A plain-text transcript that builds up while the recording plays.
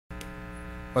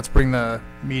let's bring the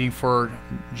meeting for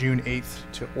June 8th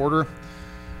to order.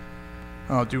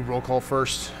 I'll do roll call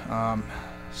first.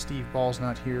 Steve Ball's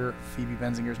not here. Phoebe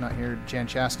Benzinger's not here. Jan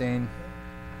Chastain.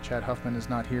 Chad Huffman is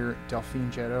not here. Delphine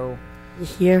Jadot.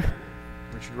 Here.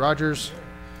 Richard Rogers.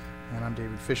 And I'm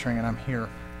David Fishering, and I'm here.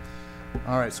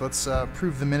 All right, so let's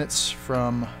approve the minutes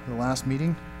from the last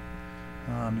meeting.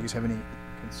 Do you guys have any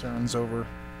concerns over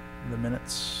the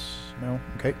minutes? No?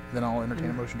 Okay, then I'll entertain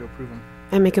a motion to approve them.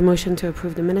 I make a motion to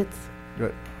approve the minutes.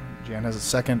 Good. Jan has a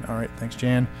second. All right, thanks,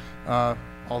 Jan. All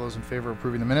those in favor of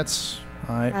approving the minutes?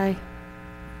 Aye. Aye.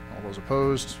 All those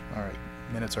opposed? All right,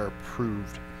 minutes are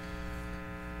approved.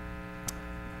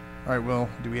 All right, Will,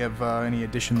 do we have any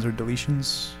additions or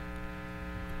deletions?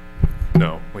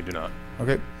 No, we do not.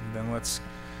 Okay, then let's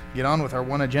get on with our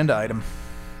one agenda item.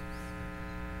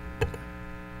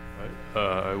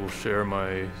 I will share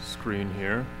my screen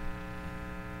here.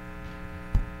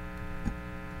 It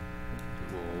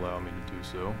will allow me to do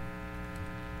so.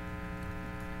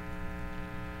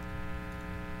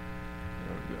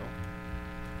 There we go.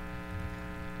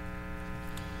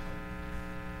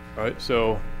 All right,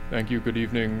 so thank you. Good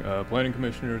evening, planning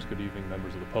commissioners. Good evening,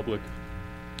 members of the public.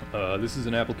 This is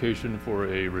an application for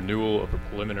a renewal of a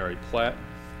preliminary plat.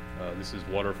 This is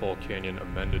Waterfall Canyon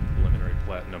amended preliminary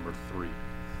plat number 3.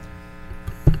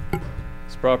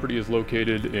 This property is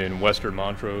located in western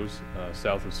Montrose,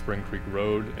 south of Spring Creek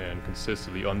Road, and consists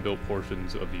of the unbuilt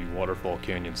portions of the Waterfall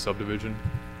Canyon subdivision.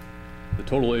 The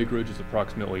total acreage is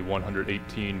approximately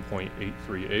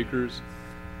 118.83 acres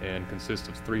and consists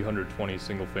of 320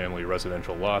 single-family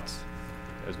residential lots,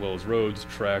 as well as roads,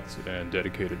 tracts, and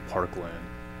dedicated parkland.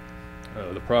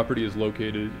 The property is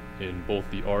located in both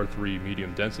the R3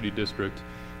 medium density district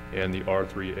and the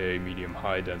R3A medium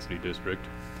high density district.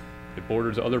 It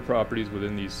borders other properties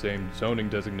within these same zoning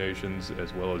designations,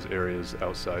 as well as areas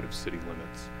outside of city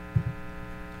limits.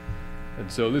 And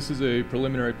so this is a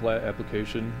preliminary plat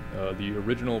application. The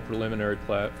original preliminary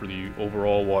plat for the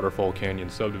overall Waterfall Canyon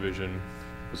subdivision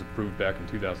was approved back in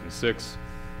 2006.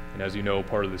 And as you know,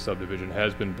 part of the subdivision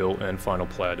has been built and final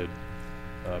platted.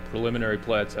 Preliminary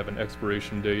plats have an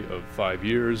expiration date of 5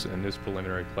 years, and this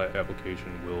preliminary plat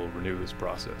application will renew this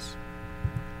process.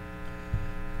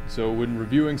 So when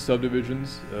reviewing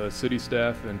subdivisions, city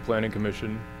staff and planning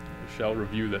commission shall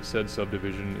review that said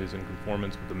subdivision is in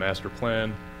conformance with the master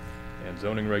plan and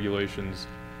zoning regulations,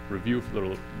 review for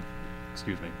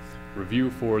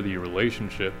the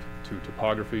relationship to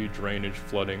topography, drainage,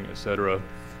 flooding, etc.,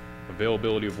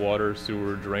 availability of water,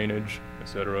 sewer, drainage,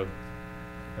 etc.,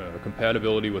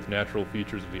 compatibility with natural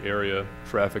features of the area,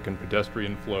 traffic and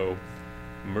pedestrian flow,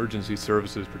 emergency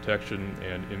services protection,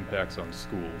 and impacts on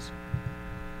schools.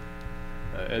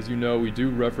 As you know, we do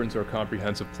reference our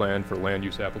comprehensive plan for land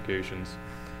use applications,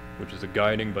 which is a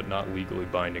guiding but not legally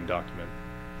binding document.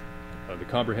 The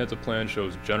comprehensive plan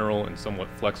shows general and somewhat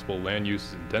flexible land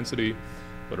use and density,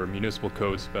 but our municipal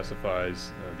code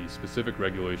specifies the specific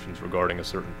regulations regarding a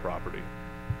certain property.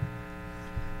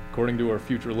 According to our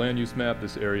future land use map,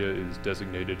 this area is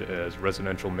designated as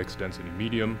residential mixed density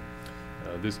medium.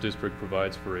 This district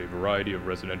provides for a variety of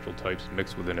residential types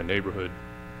mixed within a neighborhood,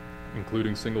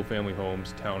 including single-family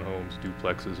homes, townhomes,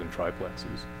 duplexes, and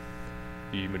triplexes.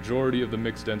 The majority of the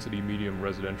mixed density medium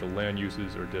residential land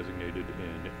uses are designated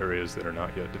in areas that are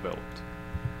not yet developed.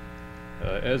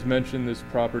 As mentioned, this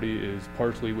property is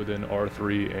partially within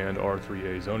R3 and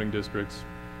R3A zoning districts.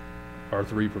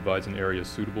 R3 provides an area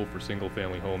suitable for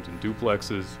single-family homes and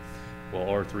duplexes, while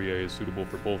R3A is suitable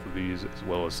for both of these, as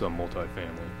well as some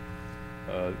multifamily.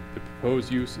 The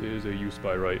proposed use is a use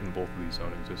by right in both of these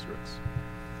zoning districts.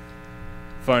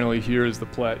 Finally, here is the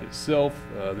plat itself.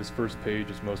 This first page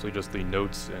is mostly just the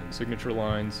notes and signature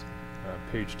lines.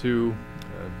 Page 2,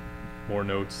 more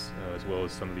notes, as well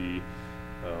as some of the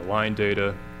line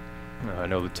data. I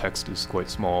know the text is quite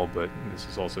small, but this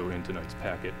is also in tonight's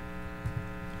packet.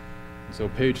 So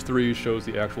page 3 shows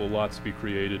the actual lots to be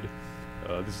created.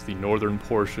 This is the northern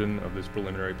portion of this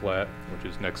preliminary plat,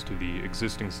 which is next to the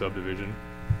existing subdivision.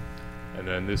 And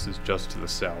then this is just to the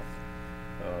south.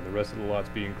 The rest of the lots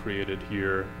being created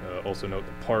here. Also note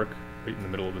the park right in the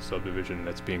middle of the subdivision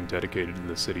that's being dedicated to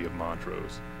the city of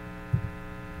Montrose.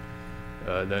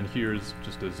 Then here's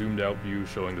just a zoomed out view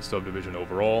showing the subdivision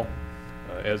overall.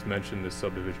 As mentioned, this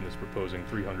subdivision is proposing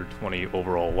 320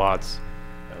 overall lots,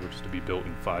 which is to be built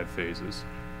in 5 phases.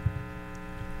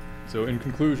 So in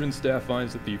conclusion, staff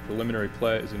finds that the preliminary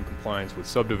plat is in compliance with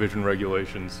subdivision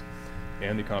regulations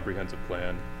and the comprehensive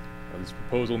plan. This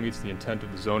proposal meets the intent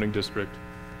of the zoning district.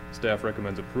 Staff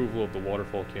recommends approval of the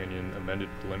Waterfall Canyon amended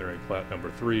preliminary plat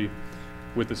number 3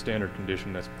 with the standard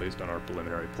condition that's placed on our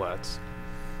preliminary plats.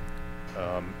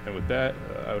 And with that,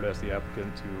 I would ask the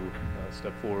applicant to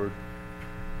step forward.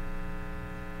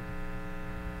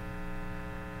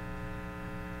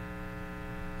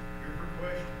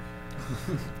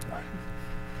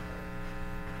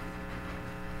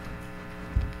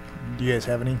 Do you guys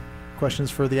have any questions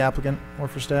for the applicant or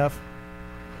for staff?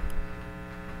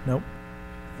 Nope.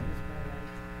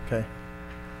 Okay.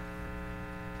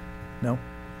 No?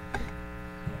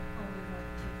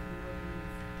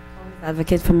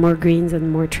 Advocate for more greens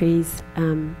and more trees,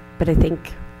 but I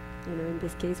think, in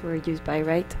this case, we're used by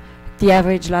right. The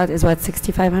average lot is what,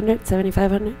 6,500,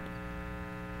 7,500?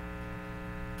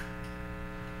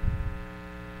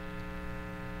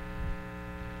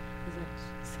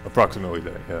 Approximately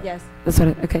that, yeah. Yes. That's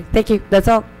what okay, thank you, that's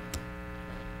all.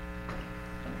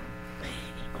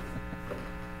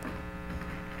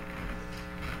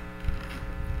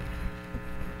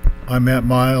 I'm Matt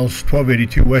Miles,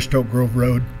 1282 West Oak Grove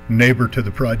Road, neighbor to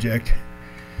the project.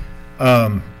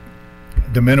 The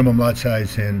minimum lot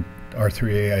size in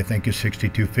R3A, I think, is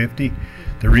 6250.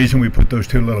 The reason we put those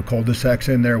two little cul-de-sacs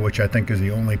in there, which I think is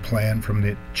the only plan from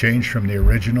the change from the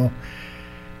original,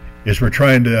 is we're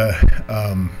trying to,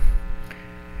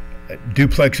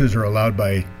 duplexes are allowed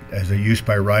as a use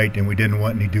by right, and we didn't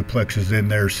want any duplexes in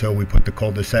there, so we put the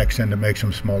cul-de-sacs in to make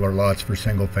some smaller lots for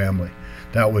single family.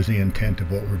 That was the intent of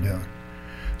what we're doing.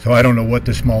 So I don't know what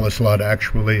the smallest lot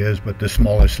actually is, but the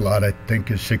smallest lot I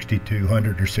think is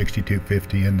 6,200 or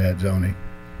 6,250 in that zoning.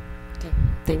 Okay,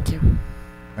 thank you.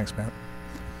 Thanks, Matt.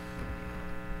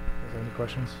 Are there any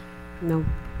questions? No.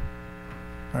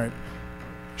 All right.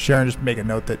 Sharon, just make a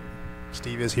note that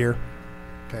Steve is here.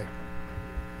 Okay.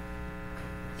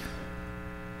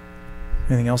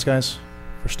 Anything else, guys,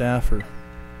 for staff or?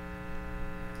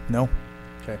 No?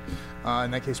 Okay.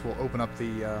 In that case, we'll open up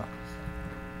the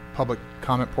public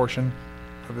comment portion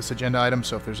of this agenda item.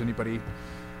 So if there's anybody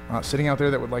sitting out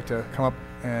there that would like to come up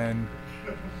and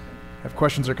have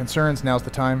questions or concerns, now's the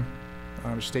time.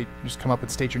 Just come up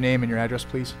and state your name and your address,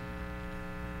 please.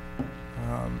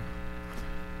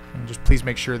 And just please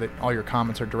make sure that all your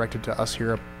comments are directed to us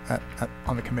here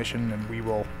on the commission, and we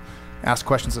will ask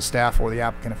questions of staff or the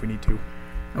applicant if we need to.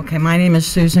 Okay, my name is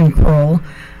Susan Kroll,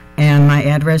 and my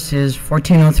address is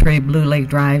 1403 Blue Lake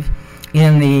Drive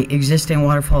in the existing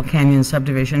Waterfall Canyon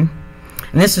subdivision.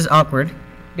 And this is awkward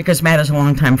because Matt is a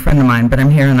longtime friend of mine, but I'm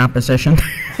here in opposition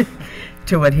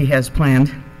to what he has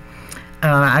planned.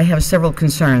 I have several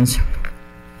concerns.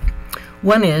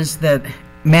 One is that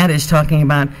Matt is talking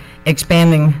about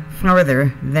expanding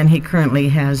farther than he currently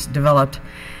has developed,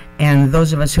 and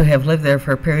those of us who have lived there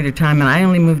for a period of time, and I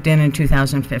only moved in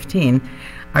 2015,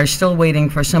 are still waiting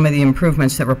for some of the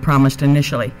improvements that were promised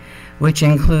initially, which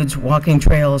includes walking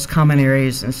trails, common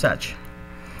areas, and such.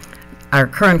 Our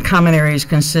current common areas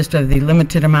consist of the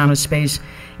limited amount of space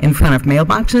in front of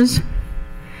mailboxes,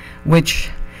 which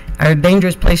are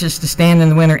dangerous places to stand in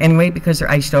the winter anyway because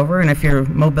they're iced over, and if you're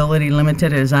mobility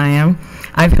limited as I am,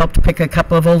 I've helped pick a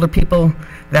couple of older people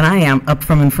than I am up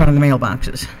from in front of the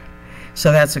mailboxes.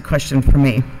 So that's a question for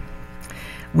me.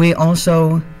 We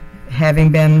also,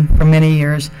 having been for many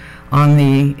years on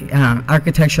the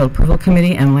Architectural Approval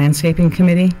Committee and Landscaping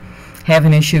Committee, have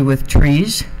an issue with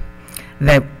trees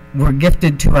that were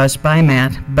gifted to us by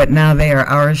Matt, but now they are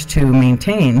ours to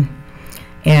maintain.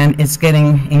 And it's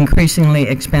getting increasingly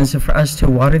expensive for us to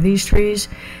water these trees.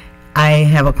 I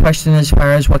have a question as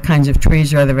far as what kinds of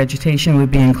trees or other vegetation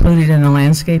would be included in the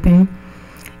landscaping.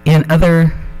 In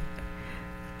other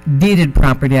deeded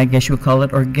property, I guess you would call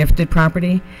it, or gifted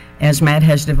property, as Matt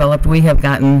has developed, we have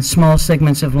gotten small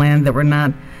segments of land that were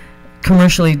not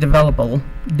commercially developable,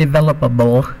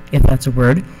 if that's a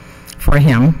word, for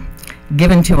him,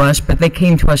 given to us, but they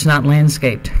came to us not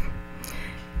landscaped.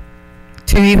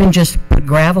 To even just put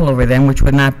gravel over them, which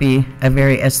would not be a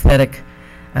very aesthetic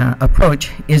approach,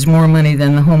 is more money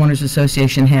than the Homeowners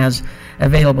Association has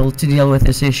available to deal with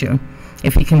this issue.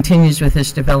 If he continues with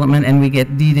this development and we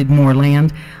get deeded more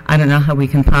land, I don't know how we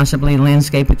can possibly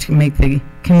landscape it to make the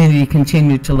community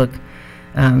continue to look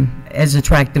as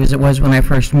attractive as it was when I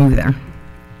first moved there.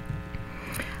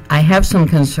 I have some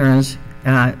concerns.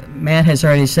 Matt has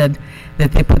already said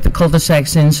that they put the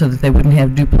cul-de-sacs in so that they wouldn't have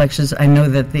duplexes. I know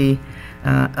that the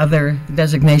other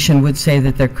designation would say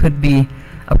that there could be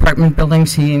apartment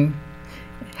buildings. He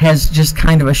has just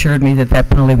kind of assured me that that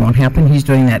probably won't happen. He's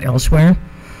doing that elsewhere.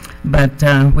 But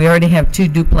we already have 2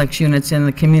 duplex units in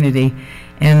the community,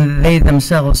 and they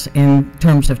themselves, in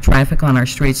terms of traffic on our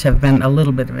streets, have been a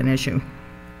little bit of an issue.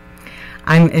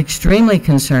 I'm extremely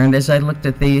concerned, as I looked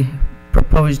at the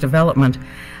proposed development,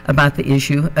 about the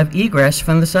issue of egress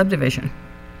from the subdivision.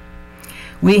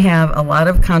 We have a lot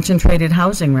of concentrated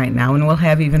housing right now, and we'll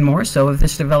have even more so if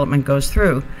this development goes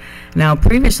through. Now,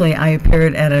 previously, I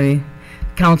appeared at a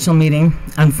council meeting.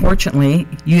 Unfortunately,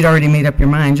 you'd already made up your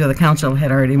minds, or the council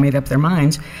had already made up their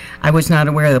minds. I was not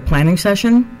aware of the planning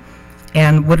session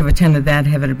and would have attended that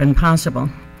had it been possible.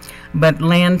 But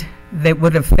land that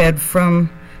would have fed from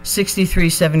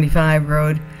 6375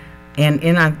 Road and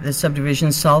in on the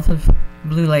subdivision south of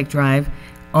Blue Lake Drive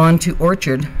onto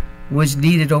Orchard was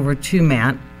deeded over to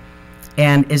Matt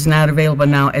and is not available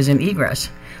now as an egress.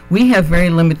 We have very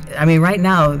limited, I mean, right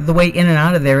now, the way in and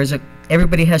out of there is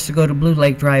everybody has to go to Blue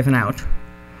Lake Drive and out.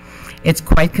 It's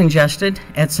quite congested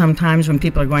at some times when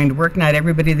people are going to work. Not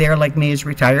everybody there, like me, is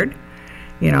retired,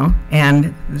 you know,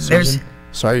 and there's... Susan?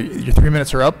 Sorry, your 3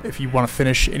 minutes are up. If you want to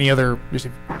finish any other, just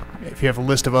if you have a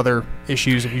list of other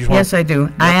issues, if you just want. Yes, I do.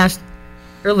 Yep. I asked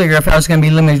earlier if I was going to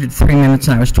be limited to 3 minutes,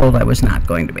 and I was told I was not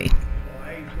going to be.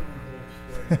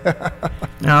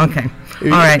 Oh, okay. All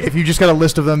right. If you just got a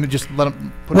list of them, just let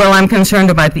them. Well, I'm concerned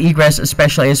about the egress,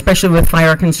 especially with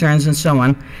fire concerns and so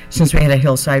on, since we had a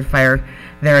hillside fire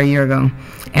there a year ago.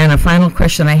 And a final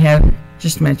question I have,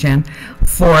 just a minute, Jan,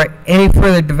 for any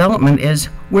further development is,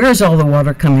 where is all the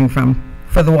water coming from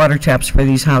for the water taps for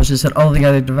these houses and all the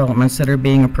other developments that are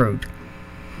being approved?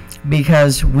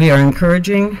 Because we are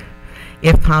encouraging,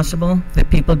 if possible, that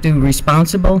people do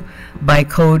responsible by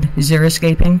code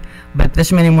xeriscaping, but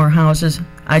this many more houses,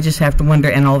 I just have to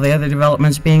wonder, and all the other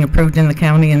developments being approved in the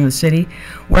county and the city,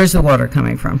 where's the water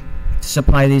coming from to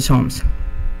supply these homes?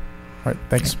 All right,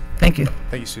 thanks. Thank you.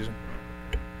 Thank you, Susan.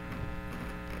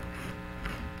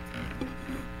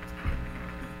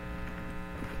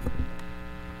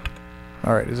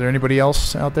 All right, is there anybody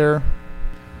else out there?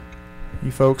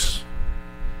 You folks,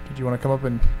 did you want to come up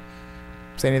and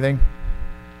say anything?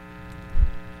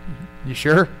 You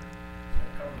sure?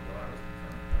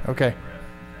 Okay.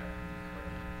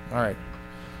 All right.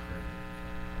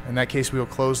 In that case, we will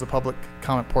close the public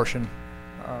comment portion.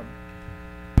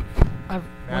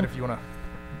 Matt, if you want to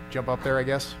jump up there, I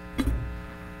guess.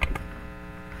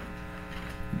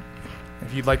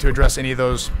 If you'd like to address any of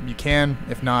those, you can.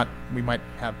 If not, we might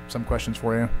have some questions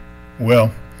for you.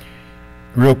 Well,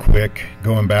 real quick,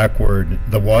 going backward,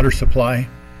 the water supply,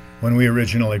 when we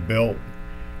originally built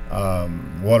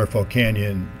Waterfall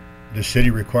Canyon, the city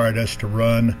required us to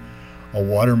run a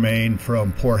water main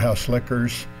from Poorhouse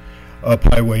Liquors up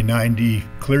Highway 90,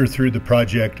 clear through the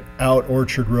project, out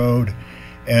Orchard Road,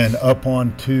 and up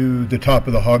onto the top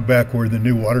of the hogback where the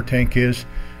new water tank is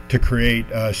to create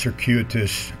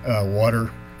circuitous water.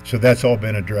 So that's all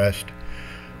been addressed.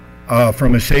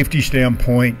 From a safety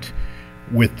standpoint,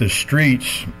 with the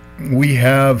streets, we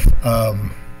have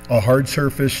a hard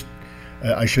surface,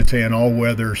 I should say an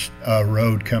all-weather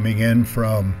road coming in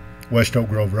from West Oak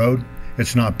Grove Road.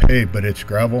 It's not paved, but it's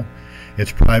gravel.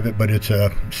 It's private, but it's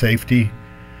a safety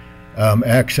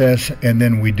access. And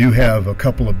then we do have a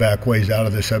couple of back ways out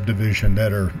of the subdivision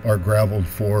that are graveled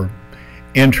for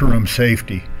interim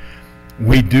safety.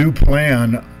 We do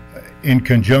plan, in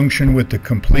conjunction with the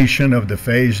completion of the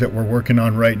phase that we're working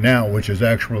on right now, which is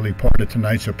actually part of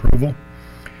tonight's approval,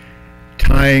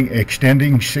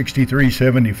 extending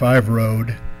 6375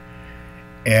 Road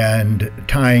and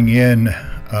tying in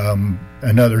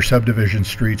another subdivision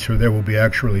street, so there will be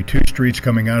actually two streets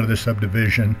coming out of the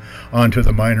subdivision onto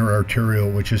the minor arterial,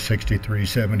 which is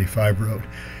 6375 Road.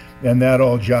 And that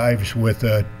all jives with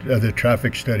the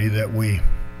traffic study that we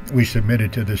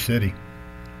submitted to the city.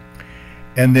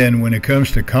 And then when it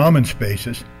comes to common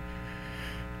spaces,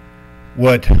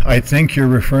 what I think you're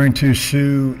referring to,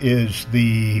 Sue, is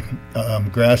the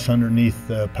grass underneath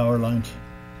the power lines?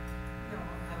 No,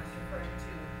 I was referring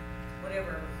to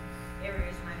whatever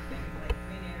areas might be like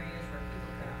green areas where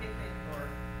people can picnic or...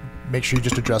 Make sure you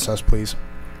just address us, please.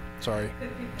 Sorry.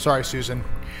 Sorry, Susan.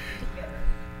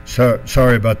 So,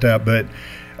 sorry about that, but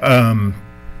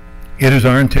it is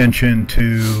our intention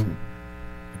to,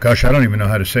 gosh, I don't even know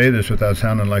how to say this without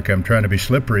sounding like I'm trying to be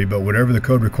slippery, but whatever the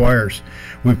code requires.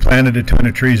 We've planted a ton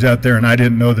of trees out there, and I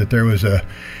didn't know that there was a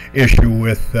issue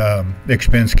with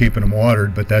expense keeping them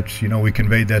watered, but that's, you know, we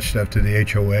conveyed that stuff to the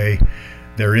HOA.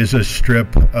 There is a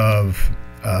strip of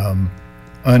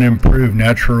unimproved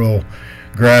natural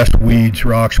grass, weeds,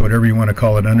 rocks, whatever you want to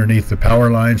call it, underneath the power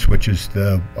lines, which is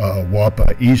the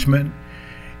WAPA easement.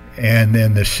 And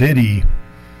then the city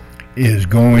is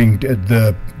going to,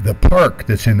 the park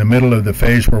that's in the middle of the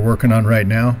phase we're working on right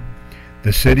now,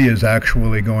 the city is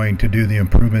actually going to do the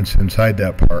improvements inside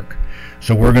that park.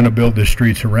 So we're going to build the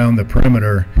streets around the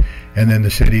perimeter, and then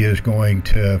the city is going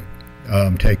to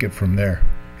take it from there,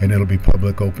 and it'll be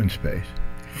public open space.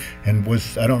 And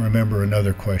I don't remember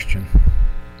another question.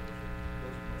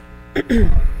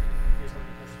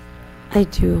 I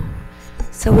do.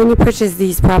 So when you purchase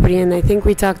these property, and I think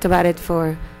we talked about it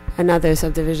for another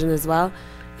subdivision as well,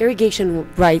 irrigation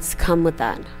rights come with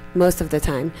that most of the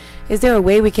time. Is there a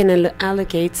way we can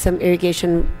allocate some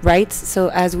irrigation rights so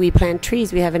as we plant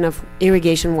trees, we have enough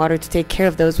irrigation water to take care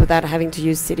of those without having to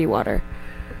use city water?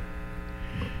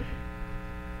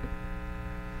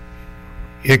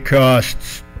 It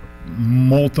costs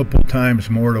multiple times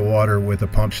more to water with a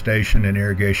pump station and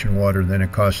irrigation water than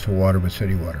it costs to water with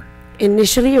city water.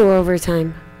 Initially or over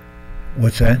time?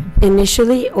 What's that?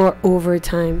 Initially or over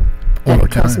time? Over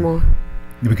That costs time. more.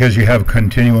 Because you have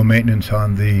continual maintenance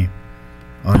on the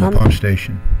pump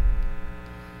station.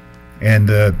 And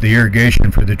the irrigation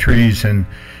for the trees, and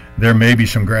there may be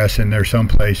some grass in there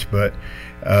someplace, but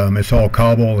it's all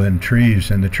cobble and trees,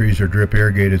 and the trees are drip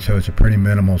irrigated, so it's a pretty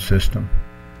minimal system.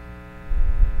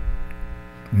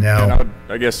 And Now,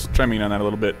 I guess chiming in on that a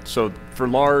little bit. So for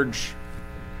large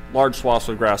swaths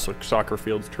of grass, like soccer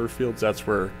fields, turf fields, that's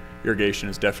where irrigation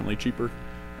is definitely cheaper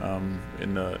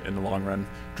in the long run.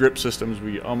 Drip systems,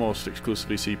 we almost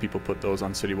exclusively see people put those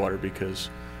on city water because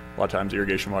a lot of times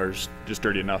irrigation water is just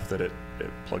dirty enough that it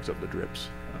plugs up the drips.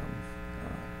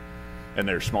 And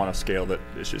they're small enough scale that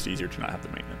it's just easier to not have the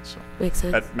maintenance. So Makes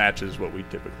sense. that matches what we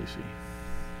typically see.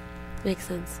 Makes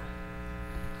sense.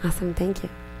 Awesome, thank you.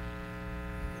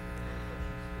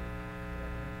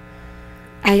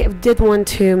 I did want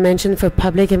to mention for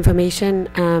public information,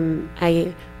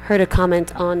 I heard a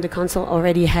comment on the council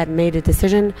already had made a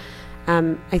decision.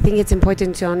 I think it's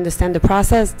important to understand the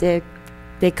process. They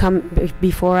come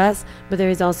before us, but there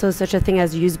is also such a thing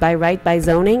as used by right by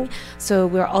zoning. So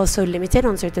we're also limited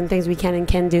on certain things we can and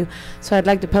can do. So I'd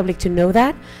like the public to know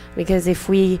that, because if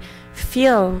we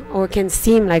feel or can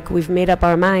seem like we've made up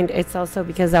our mind, it's also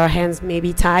because our hands may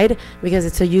be tied, because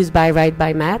it's a used by right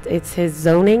by Matt. It's his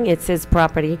zoning, it's his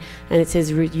property, and it's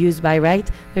his used by right.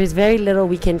 There's very little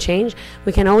we can change.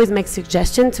 We can always make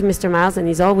suggestions to Mr. Miles, and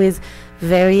he's always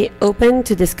very open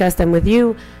to discuss them with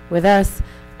you, with us.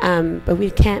 But we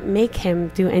can't make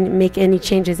him make any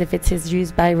changes if it's his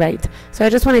used by right. So I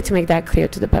just wanted to make that clear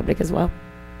to the public as well.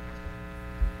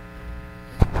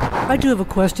 I do have a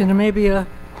question, and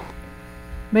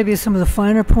maybe some of the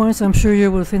finer points. I'm sure you're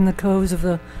within the codes of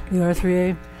the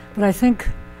R3A, but I think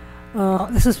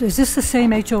is this the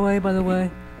same HOA, by the way?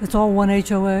 It's all one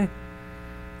HOA.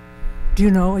 Do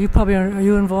you know? Are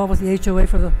you involved with the HOA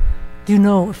for the? Do you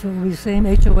know if it will be the same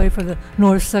HOA for the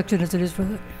north section as it is for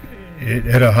the?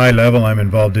 at a high level, I'm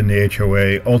involved in the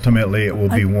HOA. Ultimately, it will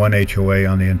be one HOA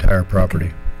on the entire property.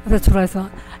 Okay. That's what I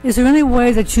thought. Is there any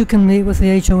way that you can meet with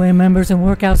the HOA members and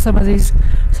work out some of these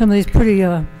pretty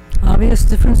obvious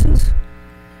differences?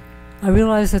 I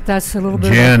realize that that's a little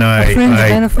bit Jen, of a fringe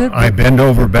benefit. I bend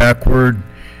over backward.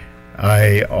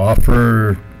 I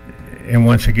offer, and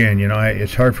once again, you know,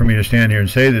 it's hard for me to stand here and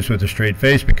say this with a straight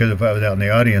face, because if I was out in the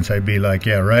audience, I'd be like,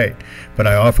 yeah, right. But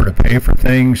I offer to pay for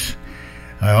things.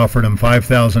 I offered them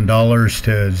 $5,000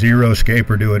 to xeriscape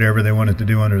or do whatever they wanted to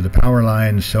do under the power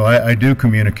lines. So I do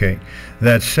communicate.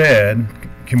 That said,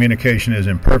 communication is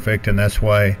imperfect, and that's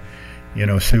why, you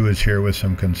know, Sue is here with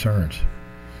some concerns.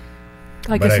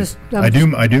 I guess I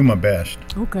do my best.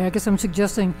 Okay, I guess I'm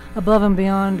suggesting above and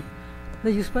beyond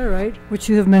the use by right, which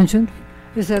you have mentioned,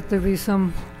 is that there be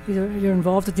some, either you're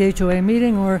involved at the HOA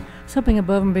meeting or something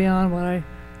above and beyond what I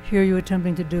hear you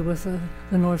attempting to do with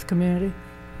the North community,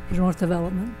 the North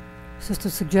development. It's just a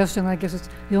suggestion. I guess it's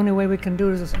the only way we can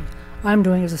do it is I'm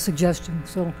doing is a suggestion.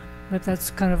 So that's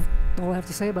kind of all I have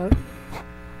to say about it.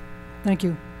 Thank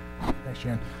you. Thanks,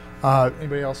 Jan.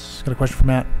 Anybody else got a question for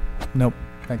Matt? Nope.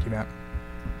 Thank you, Matt.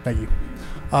 Thank you.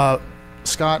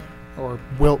 Scott or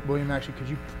William, actually,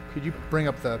 could you bring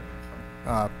up the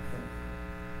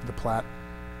plat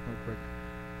real quick?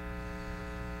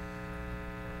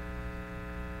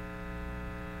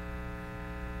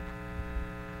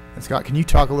 And Scott, can you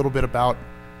talk a little bit about,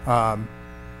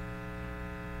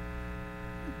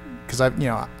 because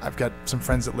I've got some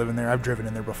friends that live in there. I've driven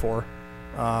in there before,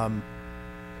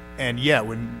 and yeah,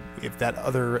 if that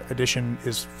other addition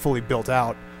is fully built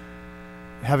out,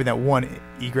 having that one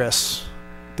egress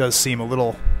does seem a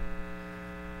little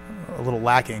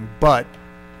lacking. But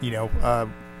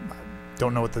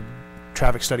don't know what the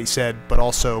traffic study said, but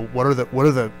also what are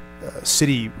the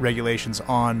city regulations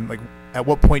on, like, at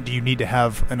what point do you need to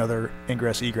have another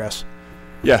ingress egress?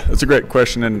 Yeah, that's a great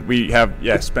question, and we have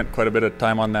spent quite a bit of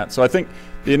time on that. So I think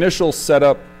the initial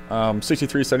setup,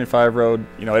 6375 road,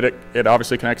 it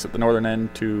obviously connects at the northern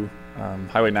end to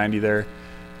Highway 90 there.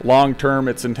 Long term,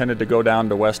 it's intended to go down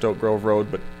to West Oak Grove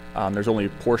Road, but There's only a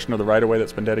portion of the right-of-way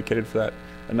that's been dedicated for that,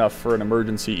 enough for an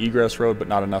emergency egress road, but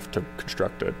not enough to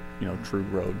construct a true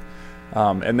road.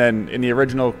 And then in the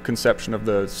original conception of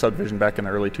the subdivision back in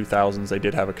the early 2000s, they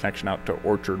did have a connection out to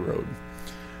Orchard Road.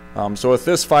 So with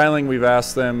this filing, we've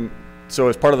asked them, so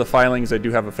as part of the filings, they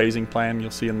do have a phasing plan.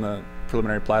 You'll see in the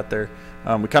preliminary plat there.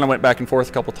 We kind of went back and forth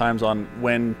a couple times on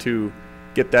when to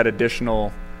get that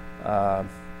additional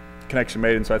connection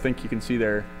made. And so I think you can see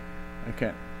there, I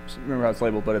can't remember how it's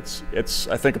labeled, but it's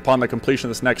I think upon the completion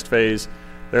of this next phase,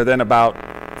 there are then about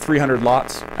 300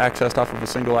 lots accessed off of a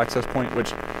single access point,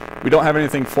 which we don't have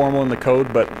anything formal in the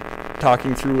code, but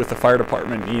talking through with the fire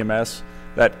department and EMS,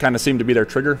 that kind of seemed to be their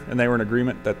trigger, and they were in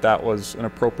agreement that that was an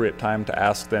appropriate time to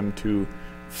ask them to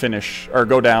finish or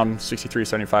go down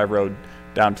 6375 road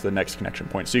down to the next connection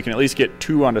point. So you can at least get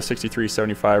 2 onto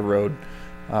 6375 road.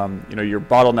 Your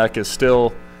bottleneck is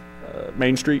still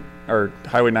Main Street or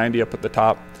Highway 90 up at the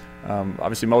top.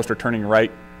 Obviously, most are turning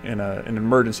right in an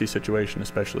emergency situation,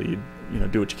 especially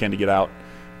do what you can to get out.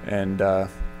 And the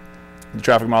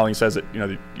traffic modeling says that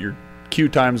your queue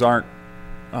times aren't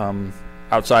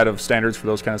outside of standards for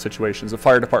those kind of situations. The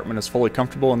fire department is fully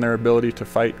comfortable in their ability to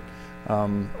fight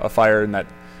a fire, and that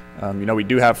we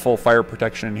do have full fire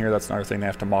protection in here. That's another thing they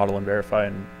have to model and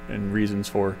verify, and reasons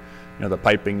for the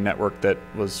piping network that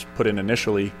was put in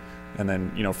initially, and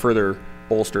then further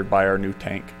bolstered by our new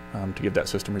tank to give that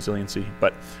system resiliency.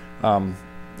 But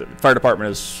the fire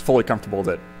department is fully comfortable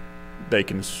that they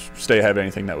can stay ahead of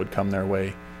anything that would come their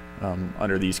way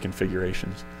under these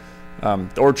configurations.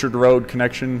 The Orchard Road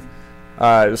connection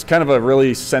is kind of a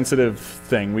really sensitive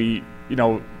thing. We,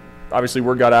 obviously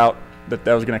word got out that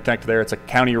was going to connect there. It's a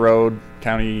county road,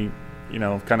 county,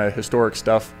 kind of historic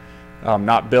stuff,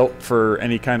 not built for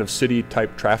any kind of city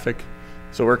type traffic.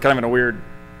 So we're kind of in a weird,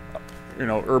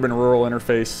 urban-rural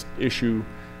interface issue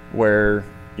where,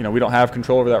 we don't have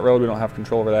control over that road, we don't have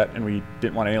control over that, and we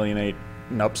didn't want to alienate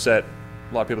and upset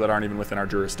a lot of people that aren't even within our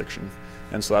jurisdiction.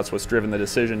 And so that's what's driven the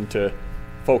decision to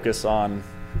focus on,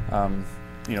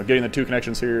 getting the 2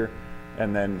 connections here,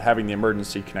 and then having the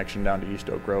emergency connection down to East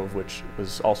Oak Grove, which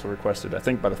was also requested, I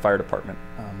think, by the fire department.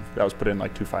 That was put in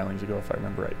like 2 filings ago, if I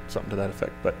remember right, something to that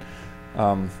effect. But,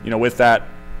 with that,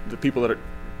 the people that are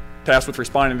tasked with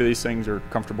responding to these things are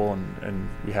comfortable, and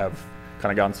we have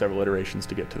kind of gone several iterations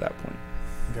to get to that point.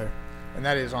 Okay. And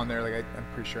that is on there, like I'm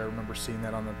pretty sure I remember seeing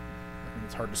that on the,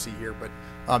 it's hard to see here, but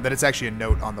that it's actually a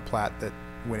note on the plat that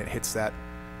when it hits that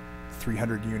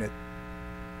 300 unit,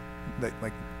 that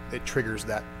like it triggers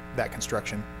that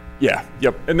construction. Yeah,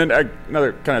 yep. And then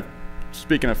another kind of,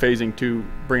 speaking of phasing too,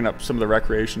 bringing up some of the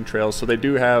recreation trails. So they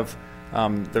do have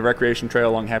the recreation trail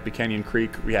along Happy Canyon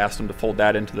Creek. We asked them to fold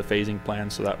that into the phasing plan,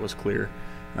 so that was clear.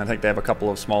 And I think they have a couple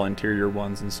of small interior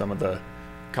ones in some of the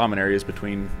common areas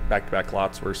between back-to-back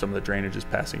lots where some of the drainage is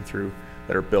passing through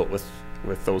that are built with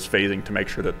those phasing to make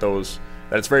sure that that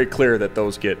it's very clear that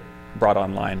those get brought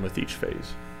online with each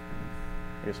phase.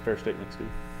 I guess fair statement, Steve.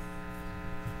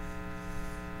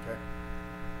 Okay.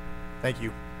 Thank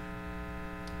you.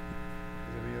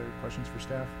 Any other questions for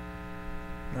staff?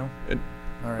 No?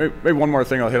 All right. Maybe one more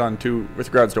thing I'll hit on too with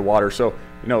regards to water. So,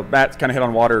 Matt kind of hit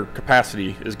on water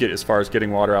capacity as far as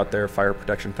getting water out there, fire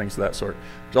protection, things of that sort.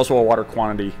 There's also a water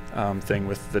quantity thing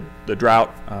with the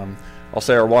drought. I'll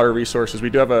say our water resources. We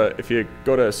do have if you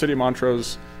go to City of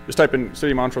Montrose, just type in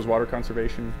City of Montrose water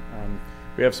conservation.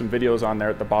 We have some videos on there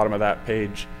at the bottom of that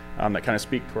page that kind of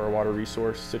speak to our water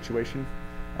resource situation.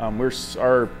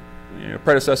 Our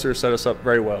predecessors set us up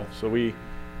very well. So we,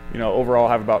 overall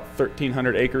have about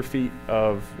 1,300 acre feet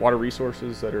of water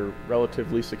resources that are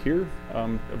relatively secure,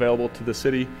 available to the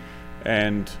city,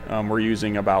 and we're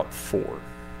using about 4.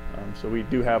 So we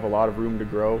do have a lot of room to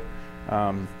grow,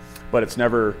 but it's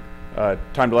never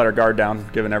time to let our guard down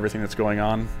given everything that's going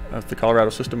on with the Colorado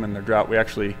system and the drought. We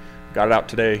actually got it out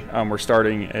today. We're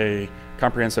starting a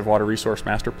comprehensive water resource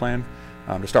master plan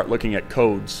to start looking at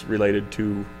codes related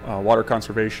to water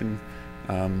conservation.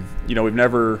 We've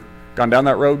never gone down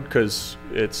that road because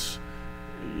it's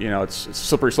a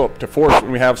slippery slope to force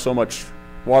when we have so much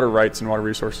water rights and water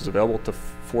resources available to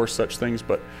force such things,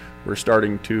 but we're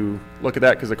starting to look at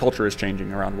that because the culture is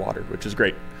changing around water, which is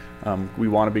great. We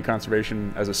want to be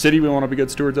conservation as a city, we want to be good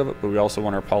stewards of it, but we also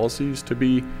want our policies to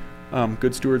be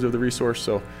good stewards of the resource.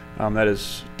 So that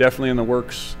is definitely in the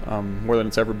works, more than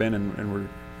it's ever been, and we're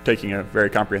taking a very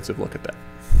comprehensive look at that.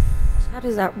 How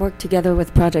does that work together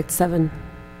with Project 7?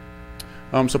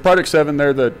 So Project 7,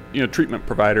 they're the treatment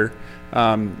provider.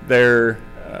 Their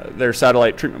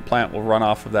satellite treatment plant will run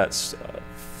off of that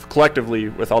collectively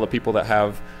with all the people that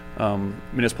have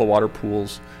municipal water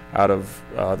pools out of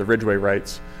the Ridgeway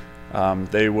rights.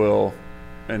 They will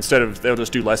they'll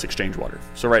just do less exchange water.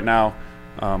 So right now,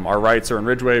 our rights are in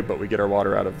Ridgeway, but we get our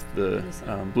water out of the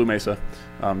Blue Mesa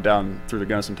down through the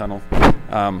Gunnison Tunnel.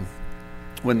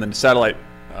 When the satellite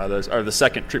or the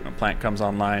second treatment plant comes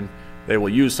online, they will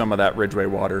use some of that Ridgeway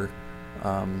water,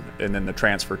 and then the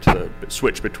transfer to the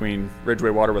switch between Ridgeway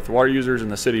water with the water users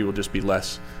and the city will just be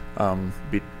less,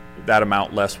 that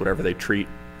amount less whatever they treat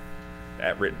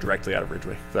directly out of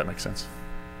Ridgeway, if that makes sense.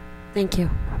 Thank you.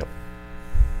 All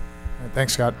right,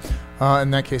 thanks, Scott. In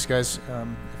that case, guys,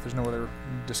 if there's no other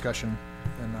discussion,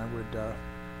 then I would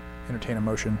entertain a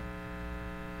motion.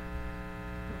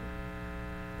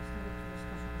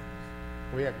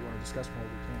 Well, yeah, if you want to discuss more,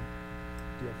 we can.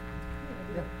 Do you have,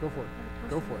 yeah, go for it.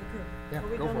 Go for it. Yeah, Are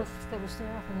we go done for it. with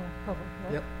staff and the public,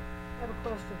 right? Yep. I have a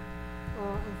question.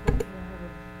 Unfortunately, I have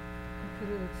a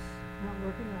computer that's not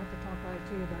working. I have to talk to IT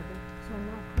about it. So I'm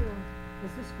not clear.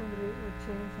 Is this going to be a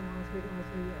change from R3 to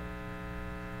R3 yet?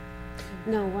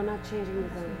 No, we're not changing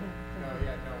the zone. No,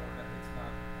 yeah, no, it's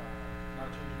not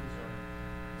changing the zone.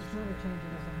 It's not a change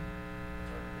in the zone.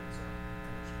 It's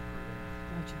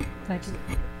Gotcha. Thank you.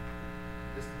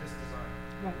 this design.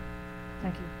 Right.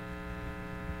 Thank you.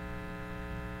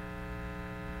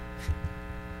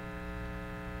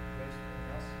 Anything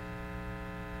else?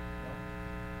 No?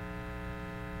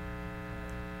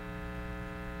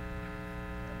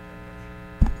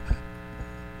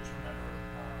 Just remember,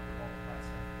 with all the plats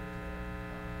that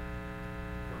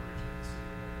verbiage that the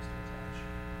city has to attach.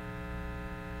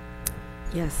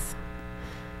 Yes.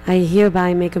 I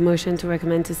hereby make a motion to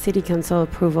recommend to City Council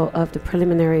approval of the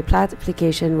preliminary plat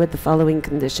application with the following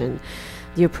condition.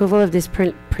 The approval of this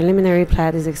preliminary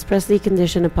plat is expressly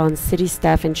conditioned upon city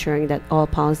staff ensuring that all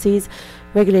policies,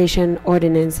 regulation,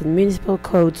 ordinance, and municipal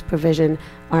codes provision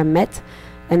are met,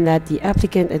 and that the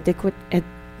applicant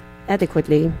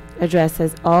adequately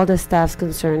addresses all the staff's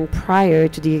concern prior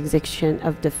to the execution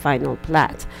of the final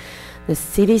plat. The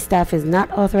city staff is not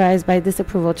authorized by this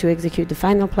approval to execute the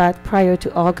final plat prior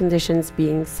to all conditions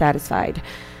being satisfied.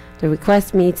 The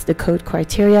request meets the code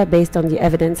criteria based on the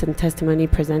evidence and testimony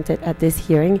presented at this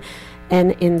hearing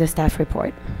and in the staff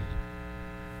report.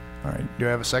 All right, do I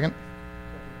have a second?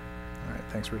 All right,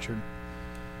 thanks, Richard.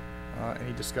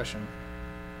 Any discussion?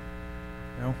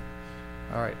 No?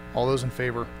 All right, all those in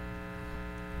favor?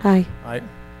 Aye. Aye.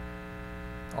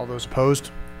 All those opposed?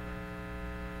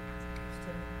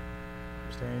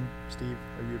 Abstain? Steve,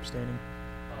 are you abstaining?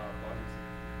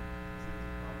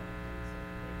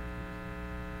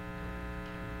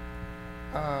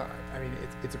 I mean,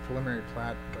 it's a preliminary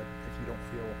plat, but if you don't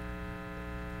feel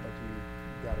like you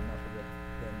got enough of it,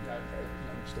 then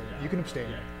you can abstain. You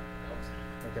can abstain.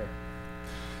 Okay.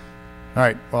 All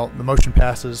right. Well, the motion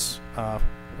passes. What,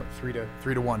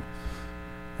 3-1,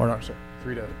 or no, sorry,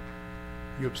 3 to.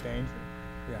 You abstained.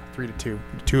 Yeah, 3-2.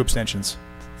 2 abstentions.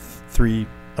 3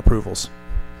 approvals.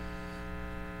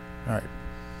 All right.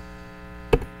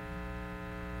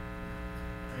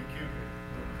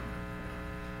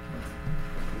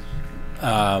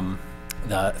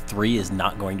 The 3 is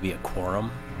not going to be a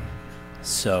quorum,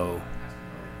 so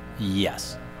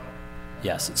yes.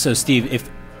 So Steve,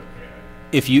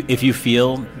 if you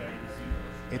feel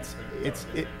It's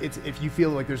if you feel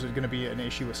like there's going to be an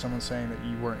issue with someone saying that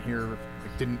you weren't here,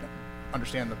 like didn't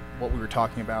understand what we were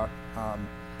talking about,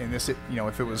 in this, if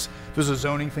it was a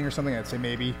zoning thing or something, I'd say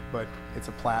maybe, but it's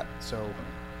a plat, so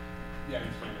yeah.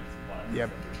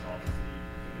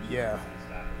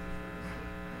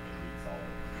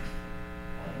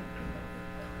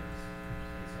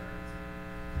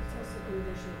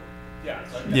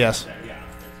 Yes.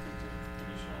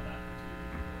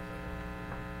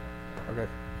 Okay.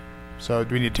 So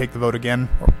do we need to take the vote again?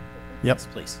 Yep. yes,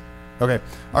 please. Okay.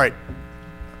 All right.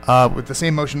 With the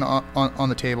same motion on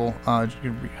the table,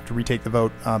 you have to retake the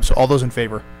vote. So all those in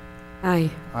favor? Aye.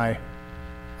 Aye.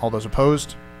 All those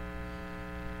opposed?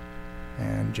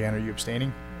 And Jan, are you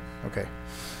abstaining? Okay.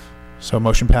 So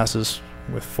motion passes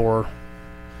with 4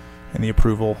 in the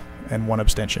approval and 1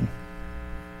 abstention.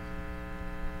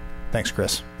 Thanks,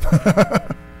 Chris.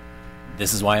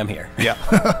 This is why I'm here. Yeah.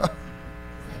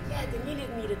 Yeah, they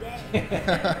needed me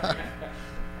today.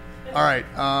 All right.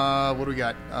 What do we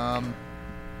got?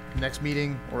 Next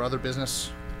meeting or other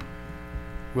business?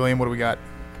 William, what do we got?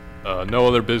 No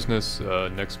other business.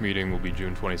 Next meeting will be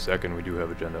June 22nd. We do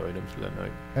have agenda items for that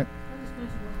night. I just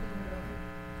mentioned one thing about it.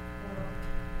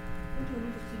 Went to an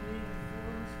interesting meeting at the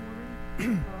forum this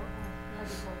morning about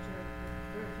agriculture.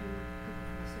 Very few people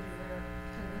from the city there,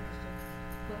 kind of interesting.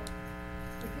 But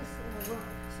I guess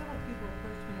several people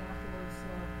approached me afterwards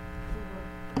who were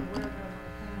aware that I was on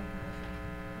the planning commission.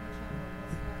 And they're talking about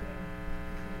what's happening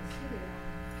between the city and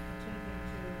changing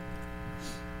to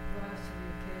rise to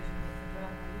the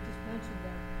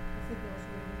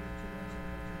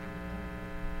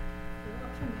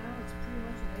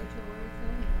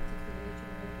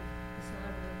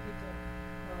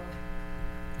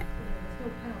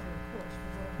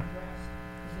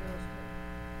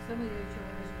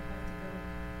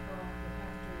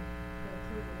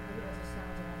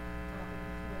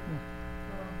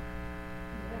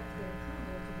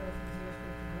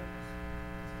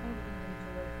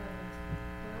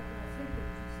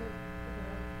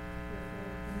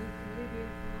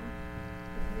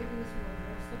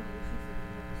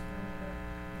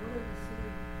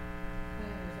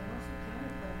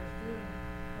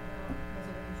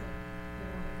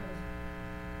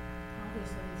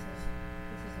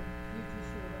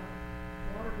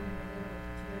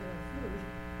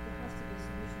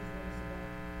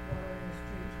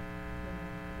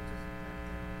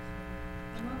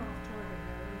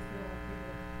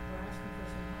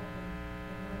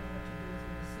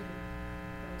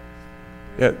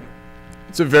Yeah,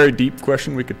 it's a very deep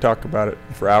question. We could talk about it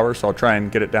for hours, so I'll try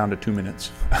and get it down to 2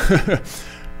 minutes.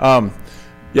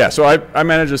 Yeah, so I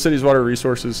manage the city's water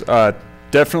resources.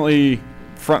 Definitely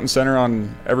front and center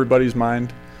on everybody's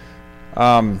mind.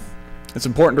 It's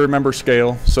important to remember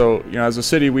scale. So, you know, as a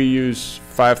city, we use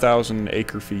 5,000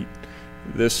 acre feet.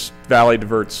 This valley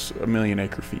diverts 1 million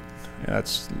acre feet. Yeah,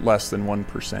 that's less than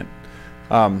 1%.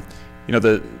 You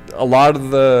know, a lot of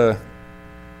the,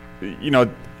 you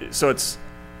know, so it's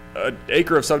an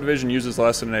acre of subdivision uses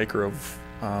less than an acre of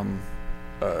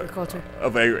Agriculture.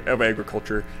 of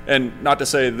agriculture. And not to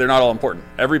say they're not all important.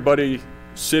 Everybody,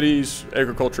 cities,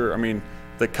 agriculture. I mean,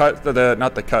 not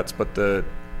the cuts, but the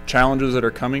challenges that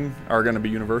are coming are going to be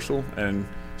universal, and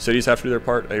cities have to do their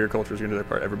part. Agriculture is going to do their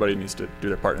part. Everybody needs to do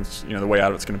their part. And you know, the way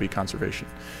out of it's going to be conservation.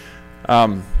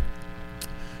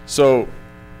 So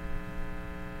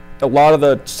a lot of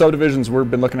the subdivisions we've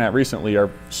been looking at recently are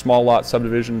small lot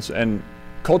subdivisions, and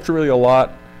culturally a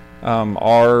lot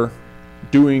are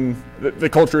doing, the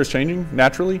culture is changing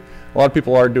naturally. A lot of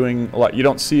people are doing a lot. You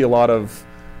don't see a lot of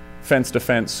fence to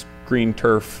fence green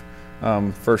turf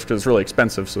first because it's really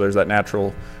expensive, so there's that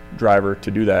natural driver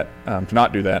to do that, to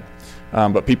not do that.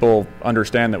 But people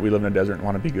understand that we live in a desert and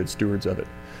want to be good stewards of it.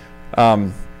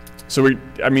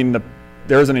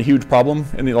 There isn't a huge problem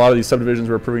in a lot of these subdivisions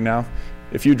we're approving now.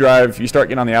 If you start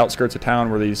getting on the outskirts of town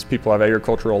where these people have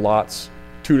agricultural lots,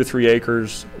 2 to 3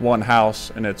 acres, one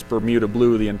house, and it's Bermuda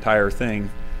blue, the entire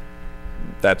thing,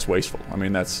 that's wasteful. I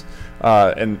mean, that's,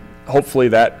 and hopefully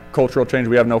that cultural change,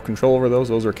 we have no control over those.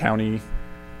 Those are county,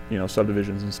 you know,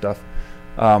 subdivisions and stuff,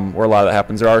 where a lot of that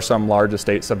happens. There are some large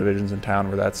estate subdivisions in town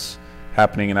where that's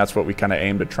happening, and that's what we kind of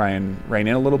aim to try and rein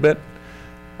in a little bit.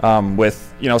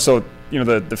 With, you know, so, you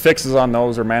know, the fixes on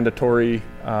those are mandatory,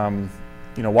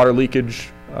 you know, water leakage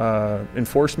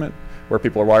enforcement, where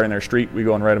people are watering their street, we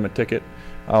go and write them a ticket,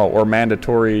 or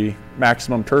mandatory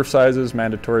maximum turf sizes,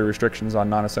 mandatory restrictions on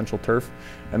non-essential turf.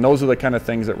 And those are the kind of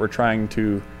things that we're trying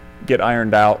to get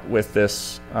ironed out with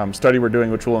this study we're doing,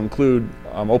 which will include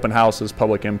open houses,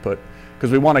 public input,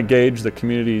 because we want to gauge the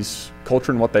community's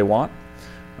culture and what they want.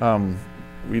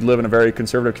 We live in a very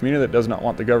conservative community that does not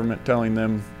want the government telling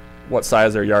them what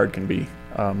size their yard can be.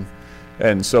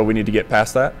 And so we need to get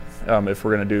past that if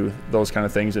we're going to do those kind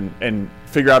of things and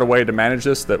figure out a way to manage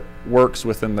this that works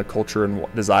within the culture and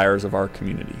desires of our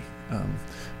community.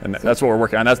 And that's what we're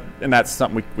working on. That's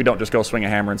something we don't just go swing a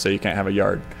hammer and say you can't have a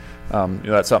yard. You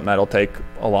know, that's something that'll take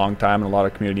a long time and a lot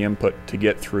of community input to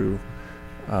get through.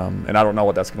 And I don't know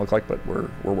what that's going to look like, but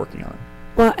we're working on it.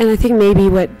 Well, and I think maybe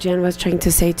what Jen was trying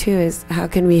to say too is how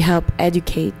can we help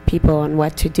educate people on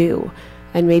what to do?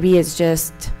 And maybe it's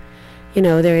just, you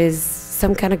know, there is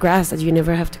some kind of grass that you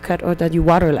never have to cut, or that you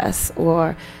water less,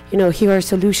 or, you know, here are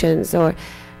solutions, or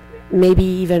maybe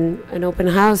even an open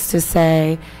house to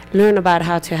say, learn about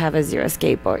how to have a zero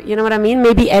escape, or, you know what I mean?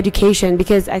 Maybe education,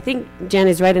 because I think Jen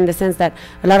is right in the sense that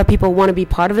a lot of people want to be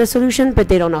part of the solution, but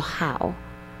they don't know how.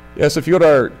 Yes, if you go to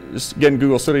our, again,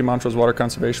 Google City Montrose Water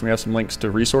Conservation, we have some links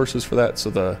to resources for that. So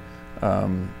the,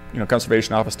 you know,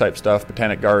 conservation office type stuff,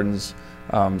 botanic gardens,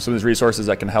 some of these resources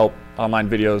that can help, online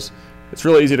videos. It's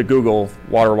really easy to Google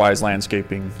water-wise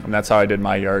landscaping, and that's how I did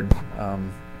my yard.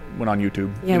 Went on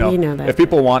YouTube. Yeah, you know, we know that. If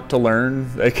people want to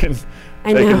learn, they can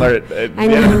I can know. learn it. At the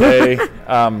end of the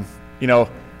day, you know,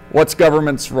 what's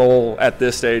government's role at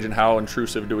this stage, and how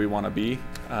intrusive do we want to be?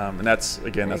 And that's,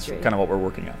 again, that's agree. kind of what we're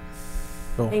working on.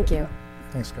 Cool. Thank you.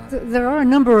 Thanks, Scott. There are a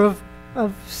number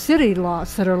of city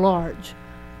lots that are large,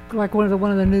 like one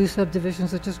of the new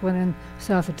subdivisions that just went in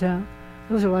south of town.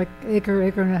 Those are like acre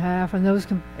and a half, and those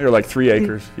can. They're like 3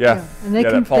 acres. Yeah. And they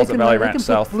Yeah, can, that falls they at can, Valley they Ranch can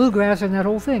South. put bluegrass in that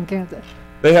whole thing, can't they?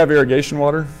 They have irrigation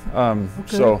water,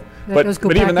 so, That does go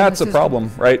but back even in the that's a system.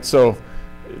 problem, right? So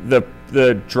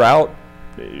the drought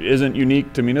isn't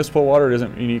unique to municipal water. It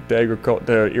isn't unique to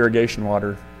irrigation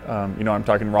water. You know, I'm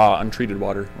talking raw, untreated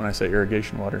water when I say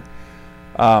irrigation water.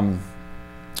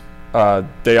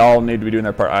 They all need to be doing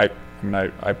their part.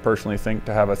 I personally think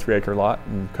to have a 3 acre lot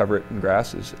and cover it in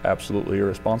grass is absolutely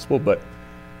irresponsible, but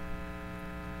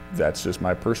that's just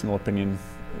my personal opinion.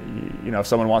 You know, if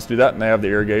someone wants to do that and they have the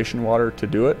irrigation water to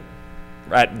do it,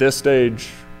 at this stage,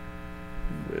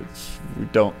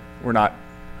 we're not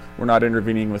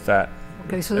intervening with that.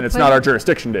 Okay, so And the it's not our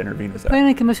jurisdiction to intervene with that.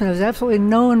 Planning Commission has absolutely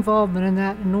no involvement in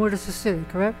that, and nor does the city,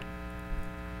 correct?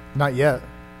 Not yet.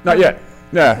 Not yet.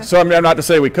 Yeah. Okay. So I mean, I'm not to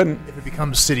say we couldn't. If it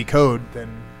becomes city code, then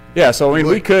Yeah. So I mean,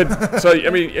 we Would. could. So I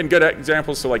mean, in good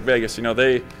examples, so like Vegas, you know,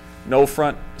 they no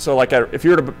front. So like, if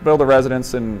you were to build a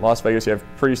residence in Las Vegas, you have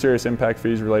pretty serious impact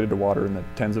fees related to water in the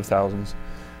tens of thousands.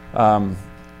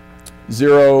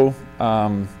 Zero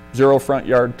front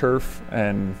yard turf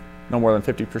and no more than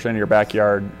 50% of your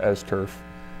backyard as turf.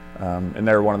 And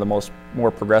they're one of the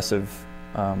more progressive,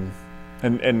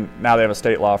 and now they have a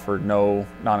state law for no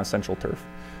non-essential turf.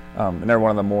 And they're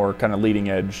one of the more kind of leading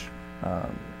edge,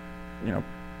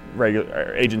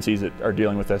 regular agencies that are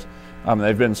dealing with this.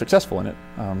 They've been successful in it.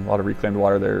 A lot of reclaimed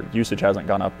water, their usage hasn't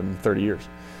gone up in 30 years,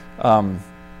 or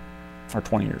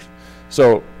 20 years.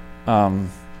 So,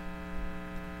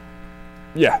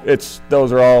 yeah,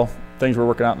 those are all things we're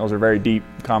working out, and those are very deep,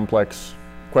 complex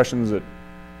questions that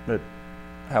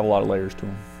have a lot of layers to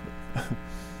them.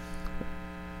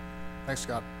 Thanks,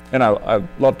 Scott. And I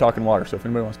love talking water, so if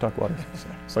anybody wants to talk water,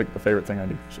 it's like the favorite thing I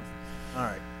do. So. All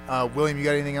right. William, you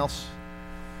got anything else?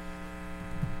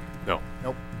 No.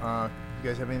 Nope. You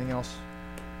guys have anything else?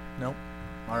 Nope.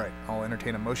 All right. I'll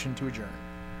entertain a motion to adjourn.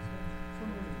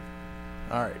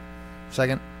 All right.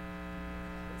 Second?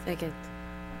 Second.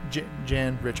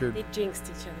 Jan, Richard. They jinxed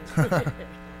each other.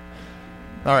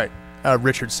 All right.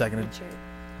 Richard seconded. Richard.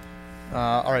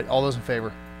 All right. All those in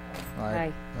favor?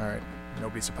 Aye. All right.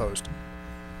 Nobody's opposed.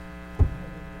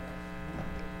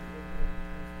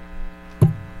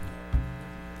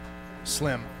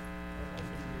 Slim.